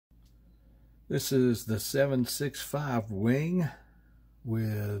This is the 765 wing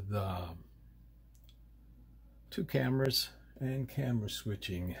with 2 cameras and camera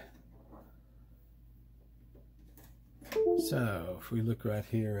switching. So if we look right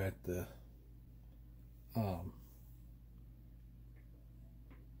here at the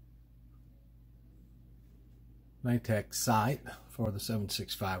Maytech site for the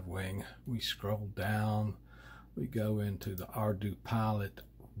 765 wing, we scroll down, we go into the Ardupilot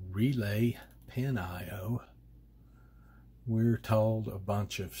relay pin IO. We're told a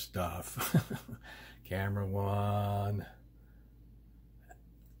bunch of stuff. Camera 1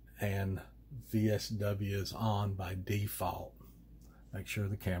 and VSW is on by default. Make sure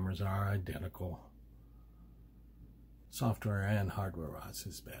the cameras are identical. Software and hardware wise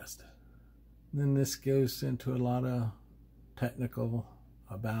is best. Then this goes into a lot of technical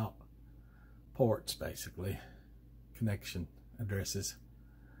about ports, basically, connection addresses.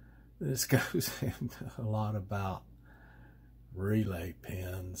 This goes into a lot about relay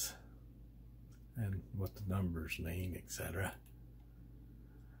pins and what the numbers mean, etc.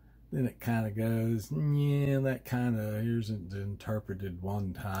 Then it kind of goes, yeah, that kind of isn't interpreted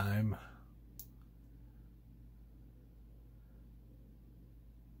one time.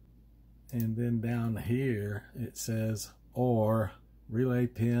 And then down here it says, or relay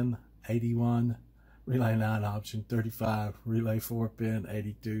pin 81, relay 9 option 35, relay 4 pin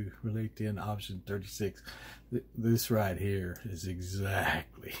 82, relay 10 option 36. This right here is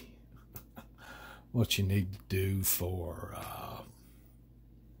exactly what you need to do for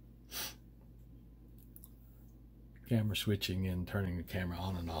camera switching and turning the camera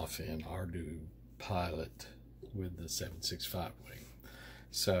on and off in Ardupilot with the 765 wing.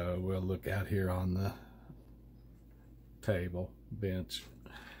 So we'll look out here on the table, bench.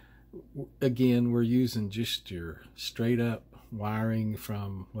 Again, we're using just your straight up wiring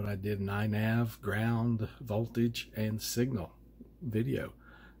from what I did in iNav, ground, voltage, and signal video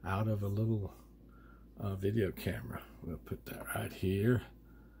out of a little video camera. We'll put that right here.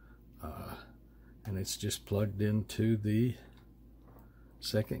 And it's just plugged into the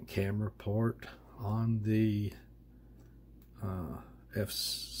second camera port on the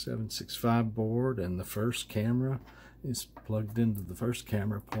F765 board, and the first camera is plugged into the first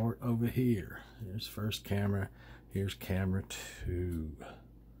camera port over here. Here's first camera, here's camera 2.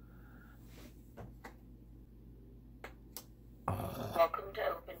 Welcome to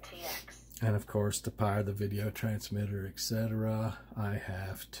OpenTX. And of course, to power the video transmitter, etc., I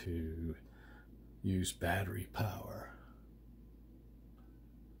have to use battery power.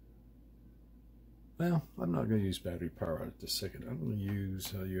 Well, I'm not going to use battery power right this second. I'm going to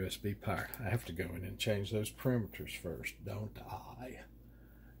use USB power. I have to go in and change those parameters first, don't I?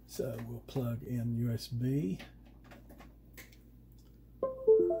 So we'll plug in USB.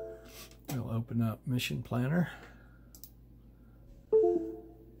 We'll open up Mission Planner.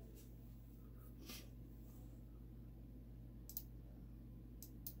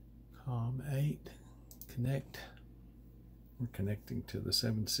 COM8, connect. We're connecting to the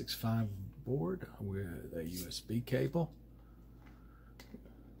 765 board with a USB cable.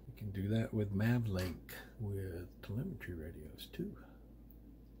 We can do that with MavLink with telemetry radios too.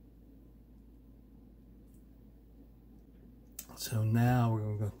 So now we're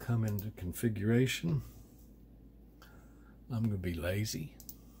going to come into configuration. I'm going to be lazy.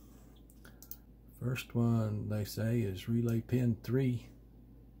 First one they say is relay pin 3.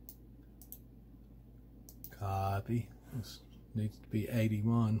 Copy. This needs to be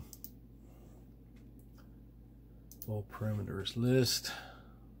 81. Full perimeters list.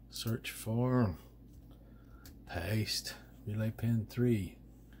 Search for. Paste. Relay pin 3.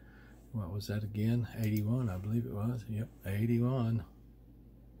 What was that again? 81, I believe it was. Yep, 81.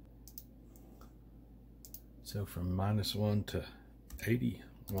 So from -1 to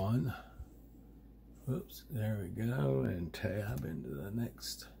 81. Whoops, there we go. And tab into the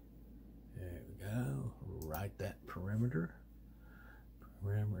next. There we go. Write that perimeter.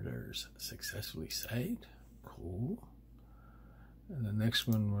 Perimeters successfully saved. Cool. And the next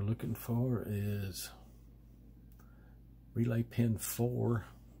one we're looking for is relay pin 4.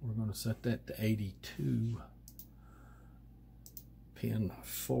 We're going to set that to 82. Pin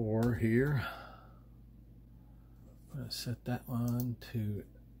 4 here. I'm going to set that one to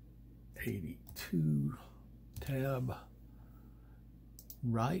 82. Tab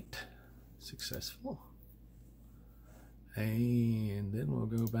right. Successful. And then we'll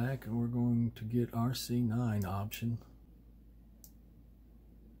go back and we're going to get RC9 option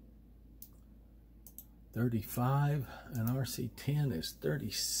 35, and RC10 is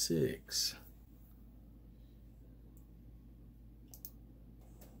 36.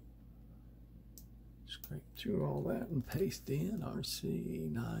 scrape through all that and paste in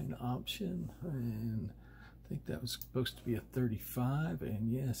RC9 option, and I think that was supposed to be a 35,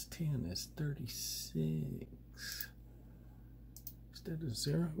 and yes, 10 is 36. Instead of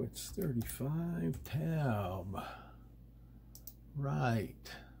 0, it's 35. Tab.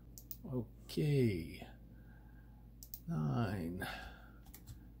 Right. Okay. 9.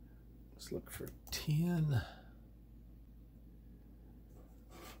 Let's look for 10.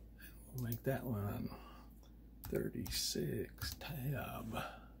 We'll make that one 36. Tab.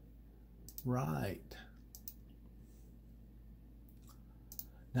 Right.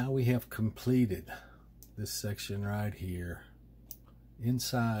 Now we have completed this section right here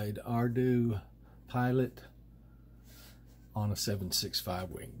inside Ardupilot on a 765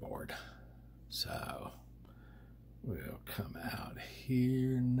 wing board. So we'll come out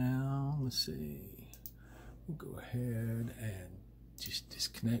here now. Let's see. We'll go ahead and just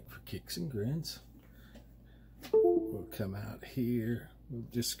disconnect for kicks and grins. We'll come out here. We'll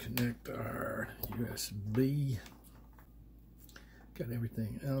disconnect our USB. Got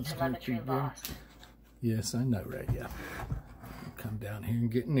everything else. Telemetry lost. Yes, I know, right? Yeah. We'll come down here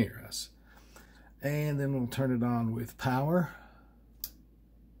and get near us. And then we'll turn it on with power.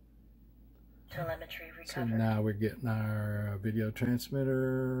 Telemetry So recovered. now we're getting our video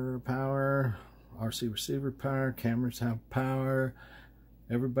transmitter power, RC receiver power, cameras have power,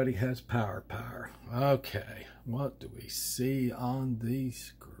 everybody has power. Okay, what do we see on the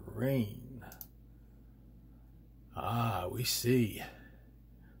screen? Ah, we see,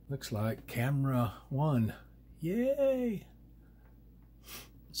 looks like camera 1. Yay!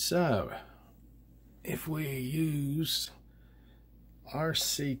 So, if we use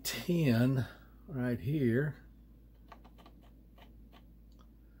RC10 right here,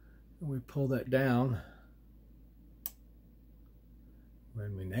 and we pull that down,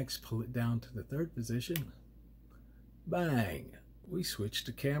 when we next pull it down to the 3rd position, bang, we switch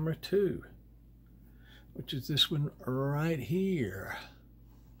to camera 2, which is this one right here.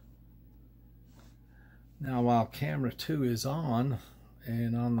 Now while camera 2 is on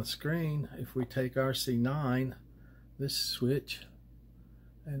and on the screen, if we take RC9, this switch,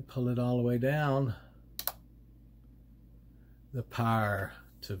 and pull it all the way down, the power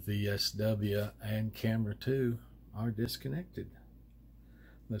to VSW and camera 2 are disconnected.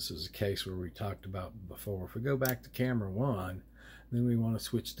 This is a case where we talked about before. If we go back to camera 1, then we want to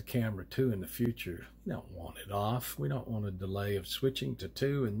switch to camera 2 in the future. We don't want it off. We don't want a delay of switching to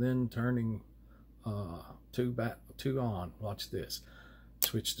 2 and then turning 2 on. Watch this.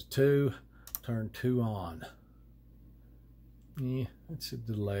 Switch to 2, turn 2 on. Yeah, it's a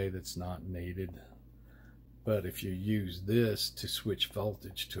delay that's not needed. But if you use this to switch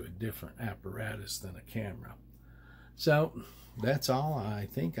voltage to a different apparatus than a camera. So that's all I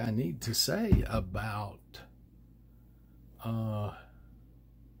think I need to say about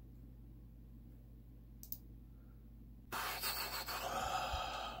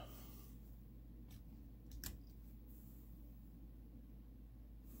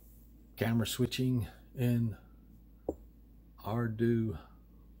camera switching in Ardupilot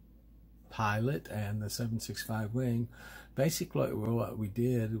and the 765 wing. Basically what we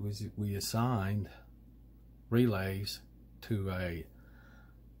did was we assigned relays to a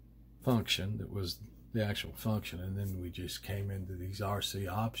function that was the actual function, and then we just came into these RC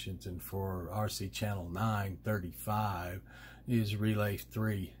options, and for RC channel 935 is relay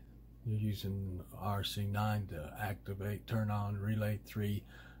 3. You're using RC9 to activate, turn on relay 3,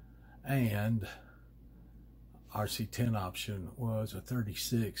 and RC10 option was a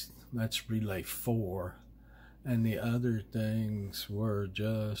 36, that's relay 4, and the other things were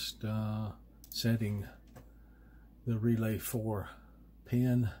just setting the relay 4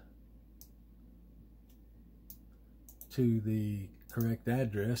 pin to the correct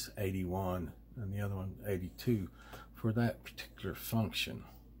address, 81, and the other one 82, for that particular function.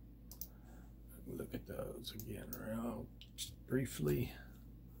 Look at those again real just briefly.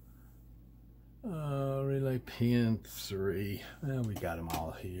 Relay pin 3. Well, we got them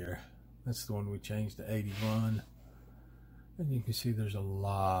all here. That's the one we changed to 81. And you can see there's a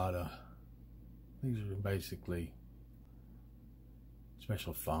lot of, these are basically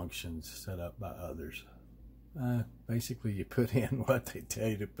special functions set up by others. Basically you put in what they tell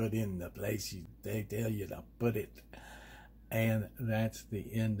you to put in the place they tell you to put it. And that's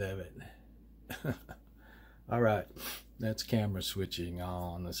the end of it. Alright, that's camera switching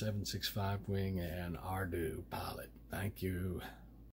on the 765 wing and Ardupilot. Thank you.